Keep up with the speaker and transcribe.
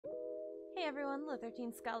Hey everyone,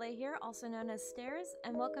 Lo13 Scale here, also known as Stairs,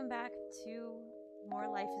 and welcome back to more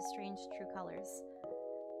Life is Strange True Colors.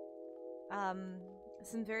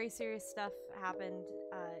 Some very serious stuff happened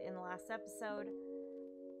in the last episode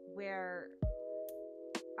where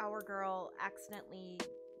our girl accidentally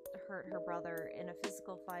hurt her brother in a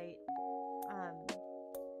physical fight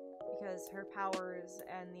because her powers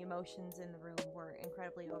and the emotions in the room were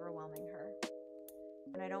incredibly overwhelming her.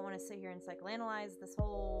 And I don't want to sit here and psychoanalyze this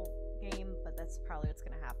whole game, but that's probably what's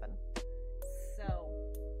gonna happen. So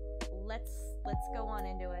let's go on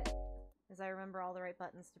into it, as I remember all the right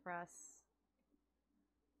buttons to press.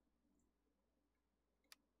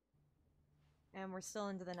 And we're still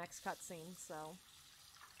into the next cutscene, so.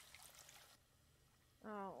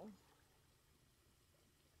 Oh.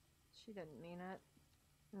 She didn't mean it.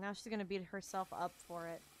 Now she's gonna beat herself up for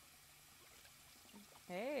it.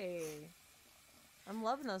 Hey. I'm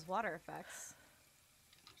loving those water effects.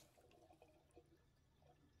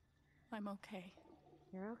 I'm okay.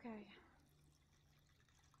 You're okay.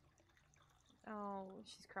 Oh,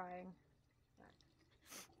 she's crying.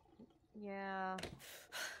 Yeah.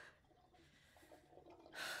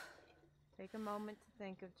 Take a moment to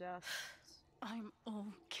think of just I'm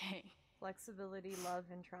okay. flexibility, love,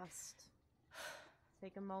 and trust.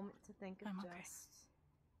 Take a moment to think of I'm just okay.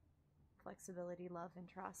 flexibility, love, and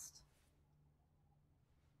trust.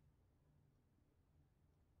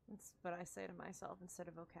 That's what I say to myself instead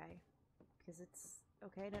of okay. Because it's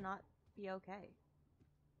okay to not be okay.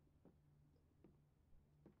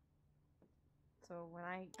 So when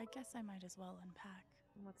I guess I might as well unpack.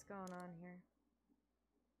 What's going on here?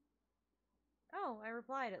 Oh, I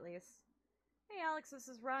replied at least. Hey Alex, this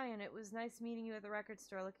is Ryan. It was nice meeting you at the record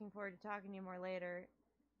store. Looking forward to talking to you more later.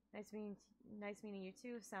 Nice meeting you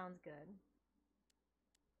too. Sounds good.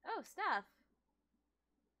 Oh, Steph.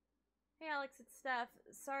 Hey Alex, it's Steph.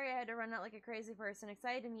 Sorry I had to run out like a crazy person.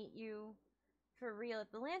 Excited to meet you for real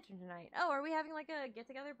at the Lantern tonight. Oh, are we having like a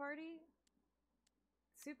get-together party?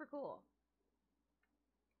 Super cool.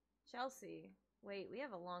 Chelsea. Wait, we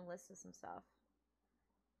have a long list of some stuff.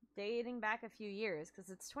 Dating back a few years,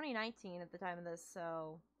 because it's 2019 at the time of this,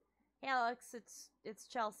 so... Hey Alex, it's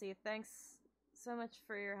Chelsea. Thanks so much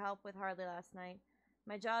for your help with Harley last night.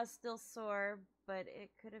 My jaw's still sore, but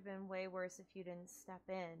it could have been way worse if you didn't step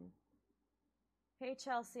in. Hey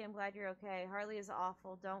Chelsea, I'm glad you're okay. Harley is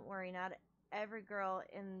awful. Don't worry, not every girl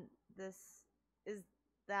in this is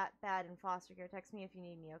that bad in foster care. Text me if you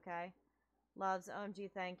need me, okay? Loves,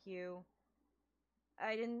 OMG, thank you.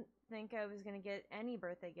 I didn't think I was gonna get any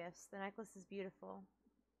birthday gifts. The necklace is beautiful.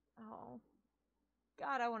 Oh.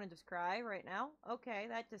 God, I want to just cry right now. Okay,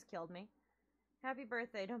 that just killed me. Happy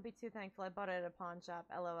birthday. Don't be too thankful. I bought it at a pawn shop.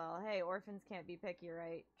 LOL. Hey, orphans can't be picky,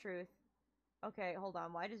 right? Truth. Okay, hold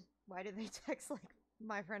on. Why did they text like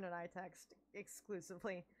my friend and I text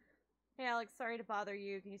exclusively? Hey Alex, sorry to bother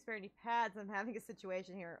you. Can you spare any pads? I'm having a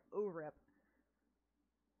situation here. Ooh, rip.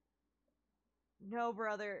 No,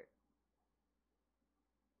 brother.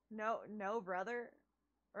 No, brother?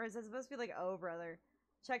 Or is it supposed to be like, oh, brother?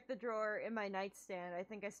 Check the drawer in my nightstand. I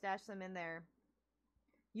think I stashed them in there.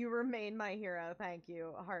 You remain my hero. Thank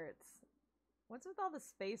you. Hearts. What's with all the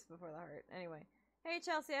space before the heart? Anyway. Hey,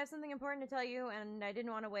 Chelsea, I have something important to tell you, and I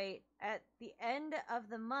didn't want to wait. At the end of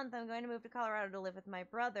the month, I'm going to move to Colorado to live with my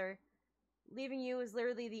brother. Leaving you is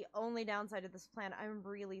literally the only downside of this plan. I'm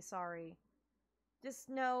really sorry. Just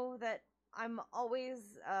know that I'm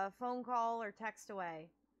always a phone call or text away.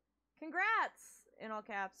 Congrats! In all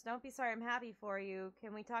caps. Don't be sorry, I'm happy for you.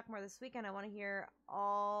 Can we talk more this weekend? I want to hear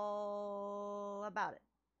all about it.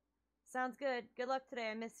 Sounds good. Good luck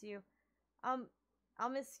today. I miss you. I'll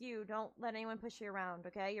miss you. Don't let anyone push you around,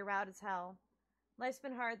 okay? You're loud as hell. Life's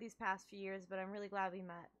been hard these past few years, but I'm really glad we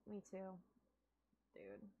met. Me too.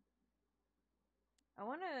 Dude. I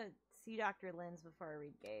want to see Dr. Lynn's before I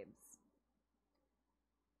read Gabe's.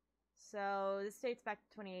 So, this dates back to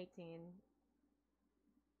 2018.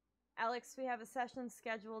 Alex, we have a session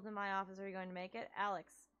scheduled in my office. Are you going to make it?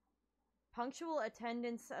 Alex. Punctual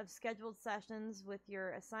attendance of scheduled sessions with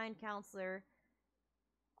your assigned counselor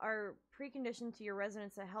are preconditioned to your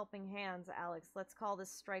residence a helping hands, Alex. Let's call this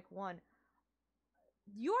strike one.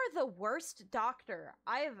 You're the worst doctor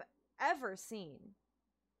I have ever seen.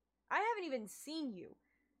 I haven't even seen you.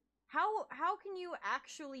 How can you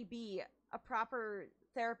actually be a proper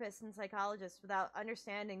therapist and psychologist without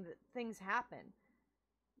understanding that things happen?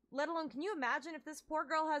 Let alone, can you imagine if this poor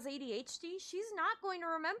girl has ADHD? She's not going to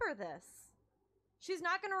remember this. She's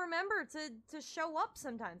not going to remember to show up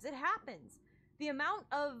sometimes. It happens. The amount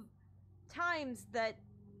of times that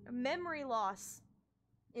memory loss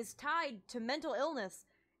is tied to mental illness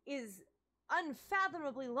is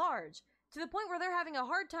unfathomably large. To the point where they're having a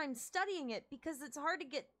hard time studying it because it's hard to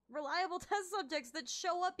get reliable test subjects that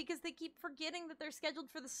show up because they keep forgetting that they're scheduled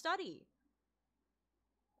for the study.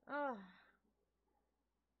 Ugh.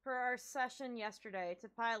 For our session yesterday to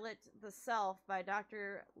pilot The Self by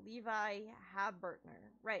Dr. Levi Habertner.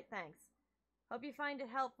 Right, thanks. Hope you find it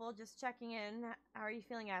helpful. Just checking in. How are you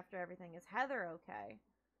feeling after everything? Is Heather okay?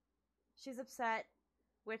 She's upset,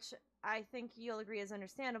 which I think you'll agree is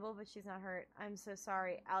understandable, but she's not hurt. I'm so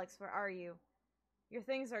sorry. Alex, where are you? Your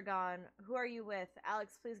things are gone. Who are you with?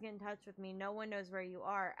 Alex, please get in touch with me. No one knows where you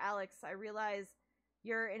are. Alex, I realize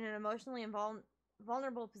you're in an emotionally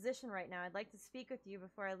vulnerable position right now. I'd like to speak with you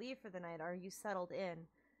before I leave for the night. Are you settled in?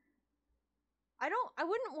 I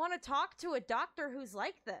wouldn't want to talk to a doctor who's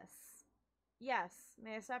like this. Yes.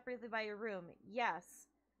 May I stop briefly by your room? Yes.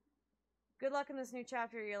 Good luck in this new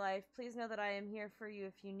chapter of your life. Please know that I am here for you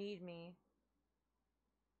if you need me.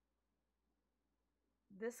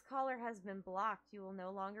 This caller has been blocked. You will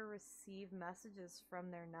no longer receive messages from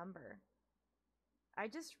their number.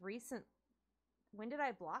 When did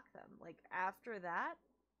I block them? Like, after that?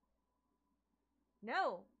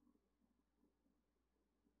 No.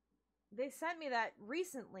 They sent me that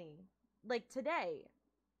recently. Like, today.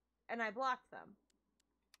 And I blocked them.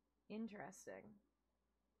 Interesting.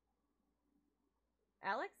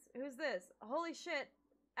 Alex? Who's this? Holy shit.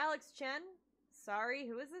 Alex Chen? Sorry,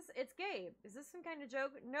 who is this? It's Gabe. Is this some kind of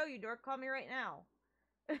joke? No, you dork. Call me right now.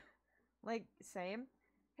 Like, same.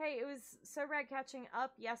 Hey, it was so rad catching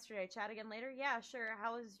up yesterday. Chat again later? Yeah, sure.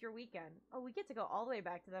 How was your weekend? Oh, we get to go all the way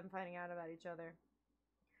back to them finding out about each other.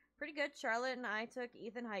 Pretty good. Charlotte and I took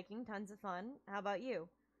Ethan hiking. Tons of fun. How about you?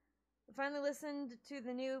 We finally listened to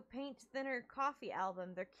the new Paint Thinner Coffee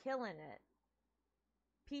album. They're killing it.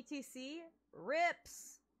 PTC?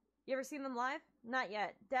 Rips! You ever seen them live? Not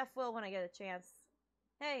yet. Def will when I get a chance.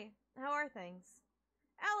 Hey, how are things?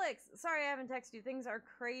 Alex! Sorry I haven't texted you. Things are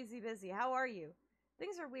crazy busy. How are you?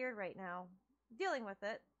 Things are weird right now. Dealing with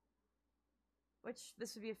it. Which,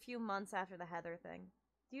 this would be a few months after the Heather thing.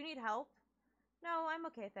 Do you need help? No, I'm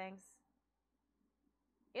okay, thanks.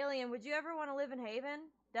 Alien, would you ever want to live in Haven?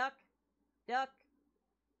 Duck. Duck.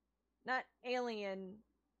 Not alien.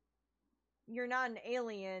 You're not an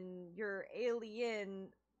alien. You're alien.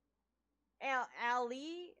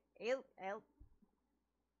 Ali? Is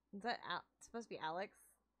that it's supposed to be Alex?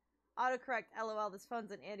 Autocorrect, lol, this phone's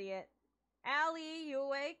an idiot. Allie, you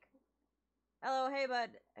awake? Hello, hey bud,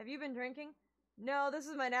 have you been drinking? No, this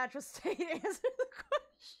is my natural state. Answer the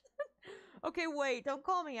question. Okay, wait, don't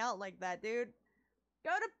call me out like that, dude. Go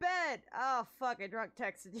to bed. Oh, fuck, I drunk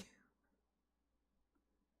texted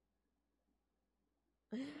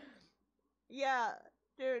you. Yeah,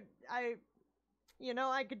 dude, I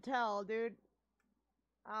could tell, dude.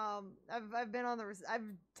 I've been on I've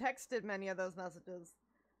texted many of those messages.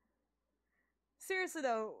 Seriously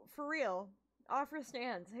though, for real, offer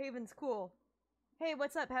stands. Haven's cool. Hey,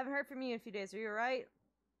 what's up? Haven't heard from you in a few days. Are you alright?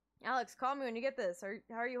 Alex, call me when you get this.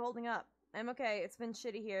 How are you holding up? I'm okay. It's been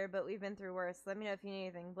shitty here, but we've been through worse. Let me know if you need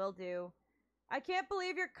anything. Will do. I can't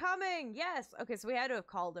believe you're coming! Yes! Okay, so we had to have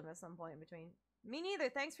called him at some point in between. Me neither.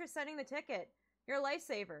 Thanks for sending the ticket. You're a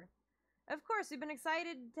lifesaver. Of course, we've been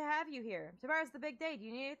excited to have you here. Tomorrow's the big day. Do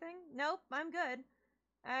you need anything? Nope, I'm good.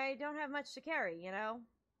 I don't have much to carry, you know?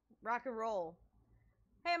 Rock and roll.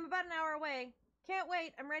 Hey, I'm about an hour away. Can't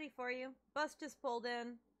wait. I'm ready for you. Bus just pulled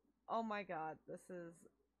in. Oh my god, this is...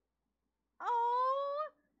 Oh!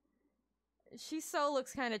 She so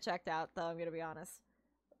looks kind of checked out, though, I'm gonna be honest.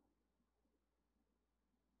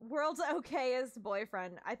 World's okayest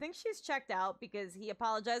boyfriend. I think she's checked out because he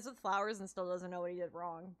apologized with flowers and still doesn't know what he did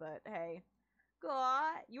wrong, but hey.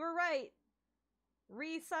 God, you were right.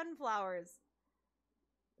 Sunflowers.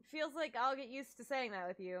 Feels like I'll get used to saying that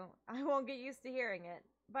with you. I won't get used to hearing it.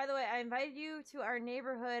 By the way, I invited you to our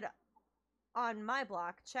neighborhood on my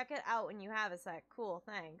block. Check it out when you have a sec. Cool,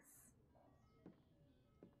 thanks.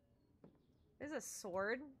 There's a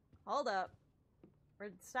sword. Hold up.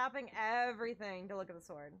 We're stopping everything to look at the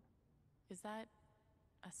sword. Is that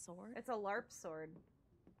a sword? It's a LARP sword.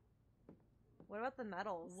 What about the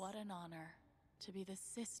medals? What an honor to be the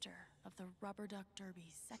sister of the Rubber Duck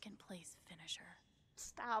Derby's second place finisher.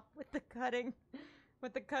 Stop with the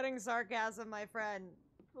cutting sarcasm, my friend.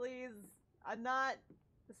 Please. I'm not.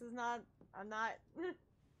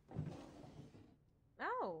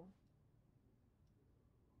 Oh.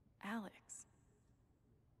 Alex.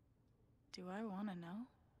 Do I want to know?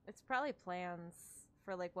 It's probably plans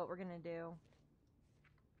for, like, what we're gonna do.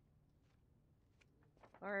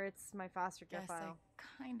 Or it's my foster care Guess file. I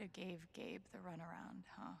kind of gave Gabe the runaround,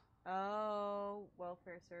 huh? Oh,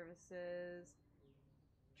 welfare services.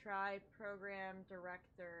 Try program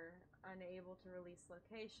director, unable to release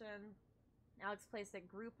location. Alex placed at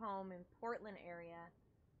group home in Portland area.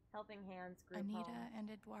 Helping Hands group Anita home. and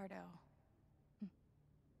Eduardo.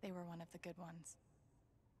 They were one of the good ones.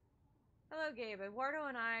 Hello, Gabe. Eduardo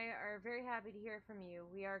and I are very happy to hear from you.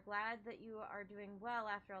 We are glad that you are doing well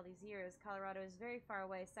after all these years. Colorado is very far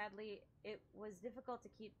away. Sadly, it was difficult to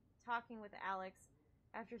keep talking with Alex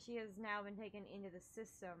after she has now been taken into the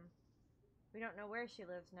system. We don't know where she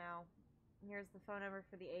lives now. Here's the phone number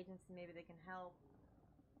for the agency. Maybe they can help.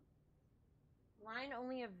 Line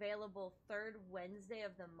only available third Wednesday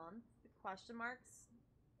of the month? Question marks.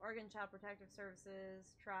 Oregon Child Protective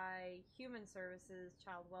Services. Try Human Services.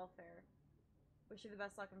 Child Welfare. Wish you the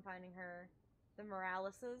best luck in finding her. The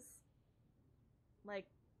Moraleses. Like,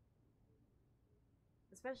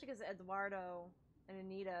 especially because Eduardo and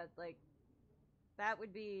Anita, like, that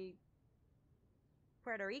would be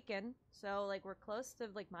Puerto Rican. So, like, we're close to,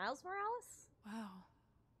 like, Miles Morales? Wow.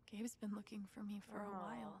 Gabe's been looking for me for a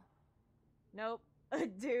while. Nope.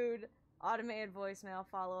 Dude. Automated voicemail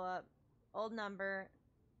follow-up. Old number.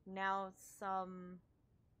 Now some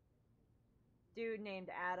dude named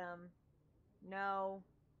Adam. No.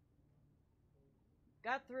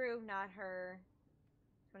 Got through, not her.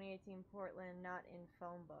 2018 Portland, not in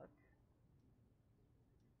phone book.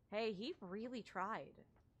 Hey, he really tried.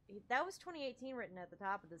 That was 2018 written at the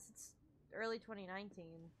top of this. It's early 2019.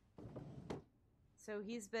 So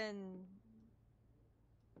he's been...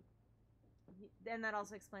 And that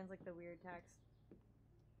also explains, like, the weird text.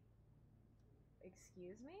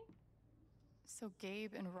 Excuse me? So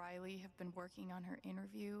Gabe and Riley have been working on her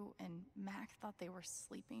interview, and Mac thought they were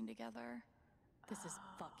sleeping together. This is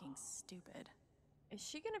fucking stupid. Is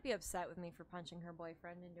she gonna be upset with me for punching her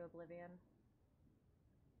boyfriend into oblivion?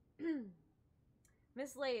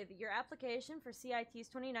 Miss Lathe, your application for CIT's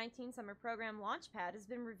 2019 Summer Program Launchpad has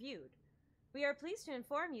been reviewed. We are pleased to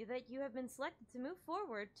inform you that you have been selected to move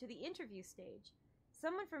forward to the interview stage.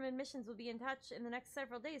 Someone from admissions will be in touch in the next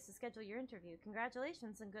several days to schedule your interview.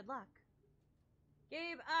 Congratulations and good luck.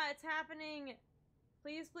 Gabe, it's happening.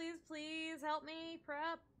 Please, please, please help me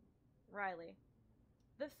prep. Riley.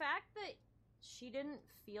 The fact that she didn't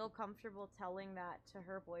feel comfortable telling that to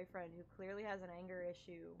her boyfriend, who clearly has an anger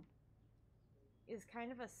issue, is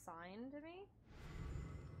kind of a sign to me.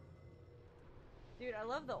 Dude, I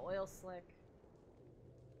love the oil slick.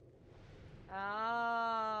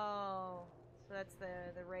 Oh, so that's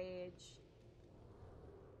the rage.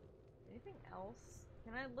 Anything else?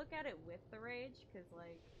 Can I look at it with the rage? Because,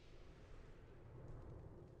 like...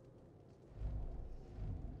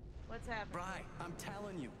 What's happening? Right, I'm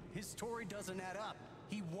telling you, his story doesn't add up.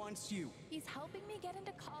 He wants you. He's helping me get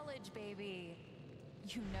into college, baby.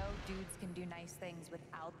 You know dudes can do nice things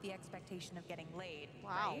without the expectation of getting laid, Wow.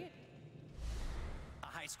 right? A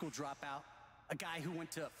high school dropout, a guy who went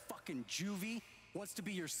to fucking juvie, wants to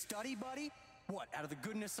be your study buddy? What, out of the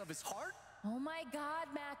goodness of his heart? Oh my God,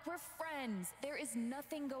 Mac, we're friends. There is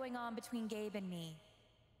nothing going on between Gabe and me.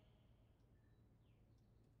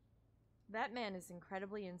 That man is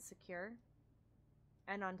incredibly insecure.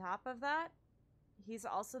 And on top of that, he's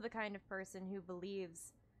also the kind of person who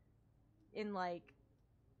believes in, like,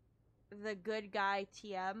 the good guy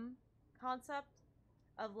TM concept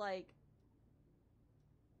of, like,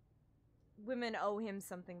 women owe him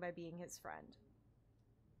something by being his friend.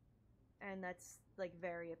 And that's, like,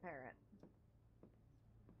 very apparent.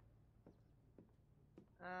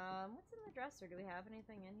 What's in the dresser? Do we have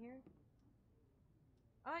anything in here?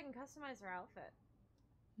 Oh, I can customize her outfit.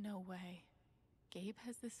 No way. Gabe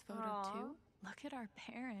has this photo Aww. too? Look at our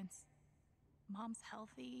parents. Mom's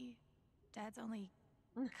healthy. Dad's only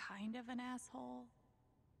kind of an asshole.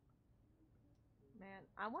 Man,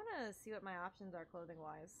 I want to see what my options are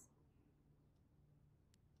clothing-wise.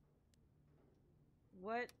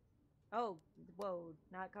 What? Oh, whoa.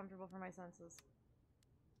 Not comfortable for my senses.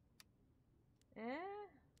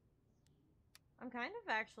 I'm kind of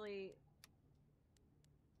actually...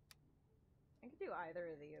 I could do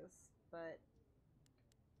either of these, but...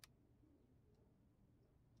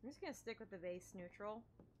 I'm just gonna stick with the base neutral.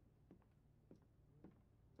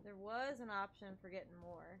 There was an option for getting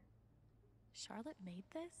more. Charlotte made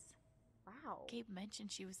this? Wow. Gabe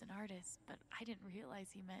mentioned she was an artist, but I didn't realize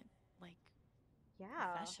he meant, like,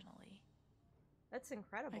 Yeah. professionally. That's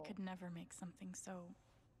incredible. I could never make something so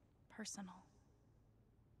personal.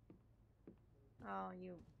 Oh,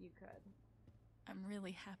 you could. I'm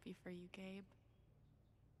really happy for you, Gabe.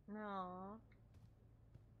 No.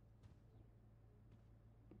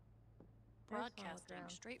 Broadcasting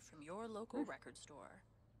straight from your local record store.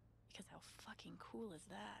 Because how fucking cool is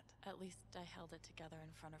that? At least I held it together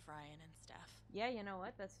in front of Ryan and Steph. Yeah, you know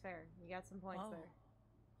what? That's fair. You got some points Whoa. there.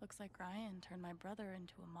 Looks like Ryan turned my brother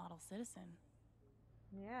into a model citizen.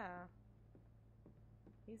 Yeah.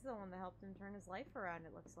 He's the one that helped him turn his life around,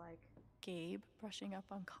 it looks like. Gabe brushing up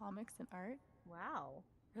on comics and art. Wow.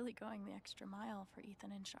 Really going the extra mile for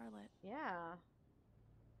Ethan and Charlotte. Yeah.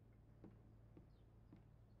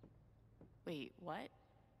 Wait, what?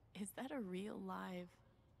 Is that a real live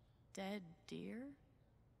dead deer?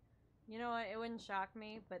 You know what? It wouldn't shock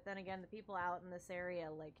me, but then again, the people out in this area,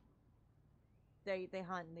 like, they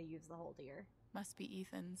hunt and they use the whole deer. Must be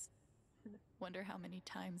Ethan's. Wonder how many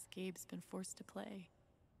times Gabe's been forced to play.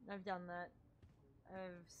 I've done that.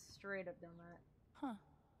 I've straight up done that. Huh.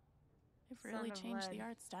 I've Son really of changed lead. the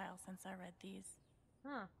art style since I read these.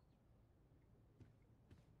 Huh.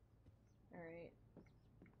 Alright.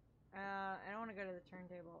 I don't want to go to the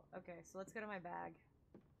turntable. Okay, so let's go to my bag.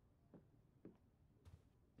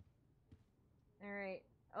 Alright.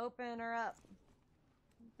 Open her up.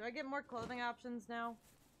 Do I get more clothing options now?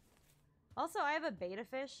 Also, I have a beta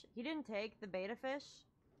fish. He didn't take the beta fish.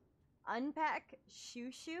 Unpack Shoo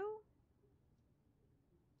Shoo?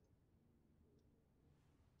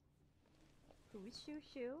 Who's Shoo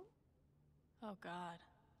Shoo? Oh god.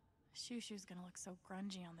 Shoo Shoo's gonna look so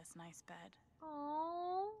grungy on this nice bed.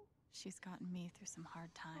 Oh. She's gotten me through some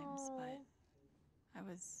hard times, but I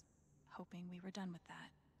was hoping we were done with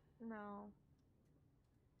that. No.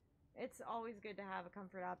 It's always good to have a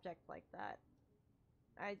comfort object like that.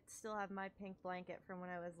 I still have my pink blanket from when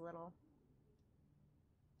I was little.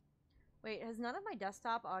 Wait, has none of my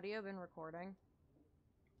desktop audio been recording?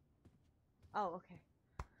 Oh, okay.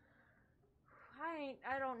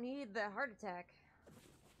 I don't need the heart attack.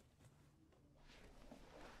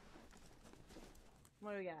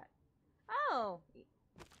 What do we got? Oh!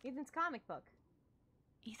 Ethan's comic book.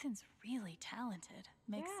 Ethan's really talented.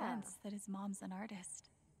 Makes Yeah. sense that his mom's an artist.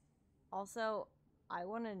 Also, I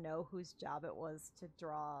want to know whose job it was to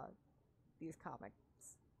draw these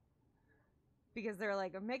comics. Because they're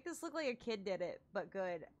like, make this look like a kid did it, but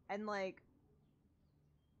good. And like,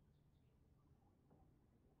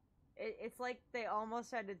 it's like they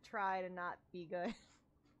almost had to try to not be good.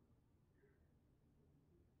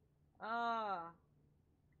 Ah.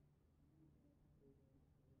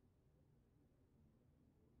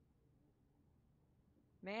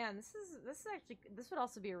 Man, this would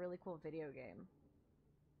also be a really cool video game.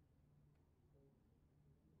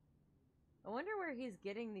 I wonder where he's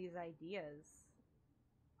getting these ideas.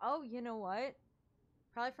 Oh, you know what?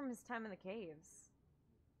 Probably from his time in the caves.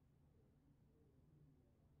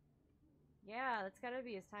 Yeah, that's gotta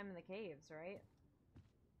be his time in the caves, right?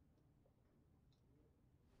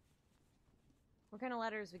 What kind of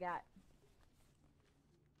letters we got?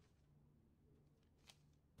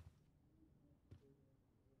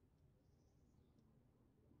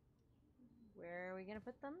 Where are we gonna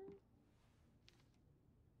put them?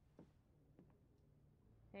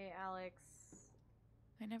 Hey, Alex.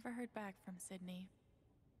 I never heard back from Sydney.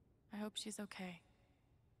 I hope she's okay.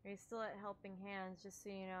 Are you still at Helping Hands? Just so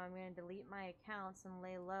you know, I'm gonna delete my accounts and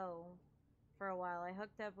lay low for a while. I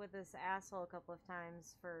hooked up with this asshole a couple of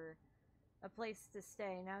times for a place to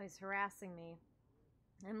stay. Now he's harassing me.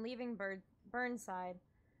 I'm leaving Burnside.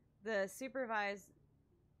 The supervisor's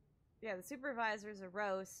a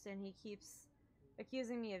roast, and he keeps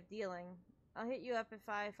accusing me of dealing. I'll hit you up if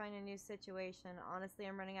I find a new situation. Honestly,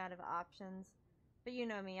 I'm running out of options. But you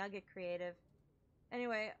know me, I'll get creative.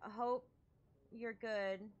 Anyway, I hope you're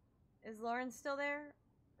good. Is Lauren still there?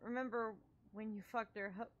 Remember when you fucked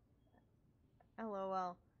her?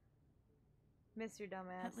 LOL. Miss your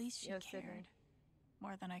dumbass. At least she Yo, cared. Sydney.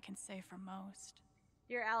 More than I can say for most.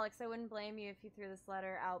 Dear Alex, I wouldn't blame you if you threw this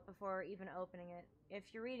letter out before even opening it.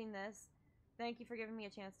 If you're reading this, thank you for giving me a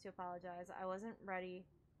chance to apologize. I wasn't ready.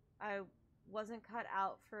 I wasn't cut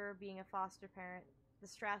out for being a foster parent. The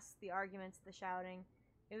stress, the arguments, the shouting.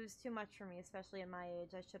 It was too much for me, especially at my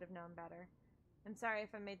age. I should have known better. I'm sorry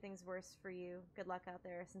if I made things worse for you. Good luck out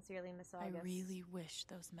there. Sincerely, Miss August. I really wish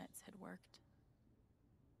those meds had worked.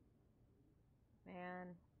 Man.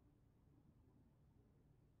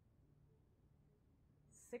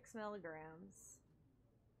 6 milligrams.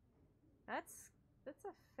 That's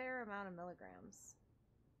a fair amount of milligrams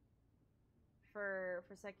for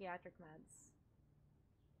psychiatric meds.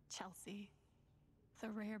 Chelsea. The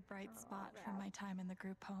rare bright spot from my time in the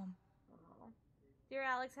group home. Aw. Dear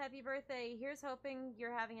Alex, happy birthday. Here's hoping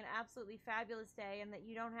you're having an absolutely fabulous day and that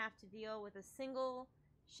you don't have to deal with a single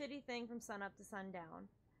shitty thing from sunup to sundown.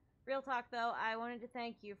 Real talk though, I wanted to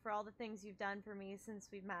thank you for all the things you've done for me since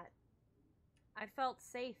we've met. I felt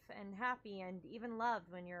safe and happy and even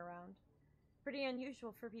loved when you're around. Pretty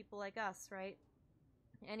unusual for people like us, right?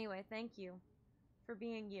 Anyway, thank you for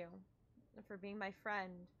being you, for being my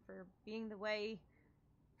friend, for being the way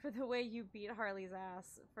you beat Harley's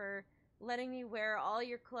ass, for letting me wear all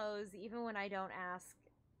your clothes even when I don't ask.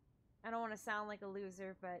 I don't want to sound like a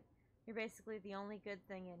loser, but you're basically the only good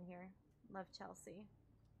thing in here. Love, Chelsea.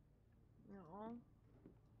 Aww.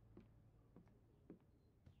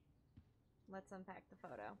 Let's unpack the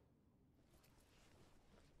photo.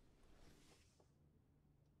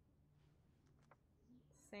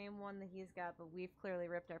 Same one that he's got, but we've clearly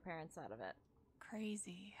ripped our parents out of it.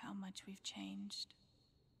 Crazy how much we've changed.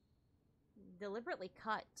 Deliberately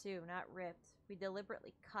cut, too, not ripped. We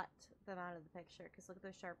deliberately cut them out of the picture, because look at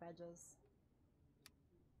those sharp edges.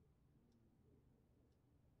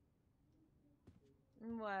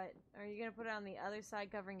 What? Are you going to put it on the other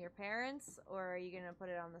side covering your parents, or are you going to put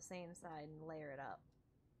it on the same side and layer it up?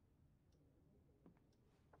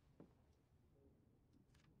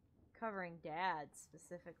 Covering Dad,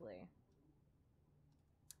 specifically.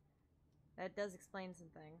 That does explain some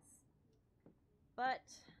things. But,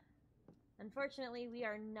 unfortunately, we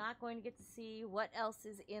are not going to get to see what else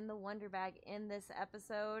is in the Wonder Bag in this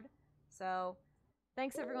episode. So,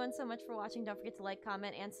 thanks everyone so much for watching. Don't forget to like,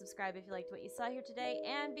 comment, and subscribe if you liked what you saw here today.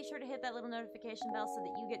 And be sure to hit that little notification bell so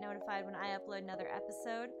that you get notified when I upload another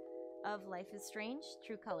episode of Life is Strange: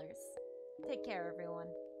 True Colors. Take care, everyone.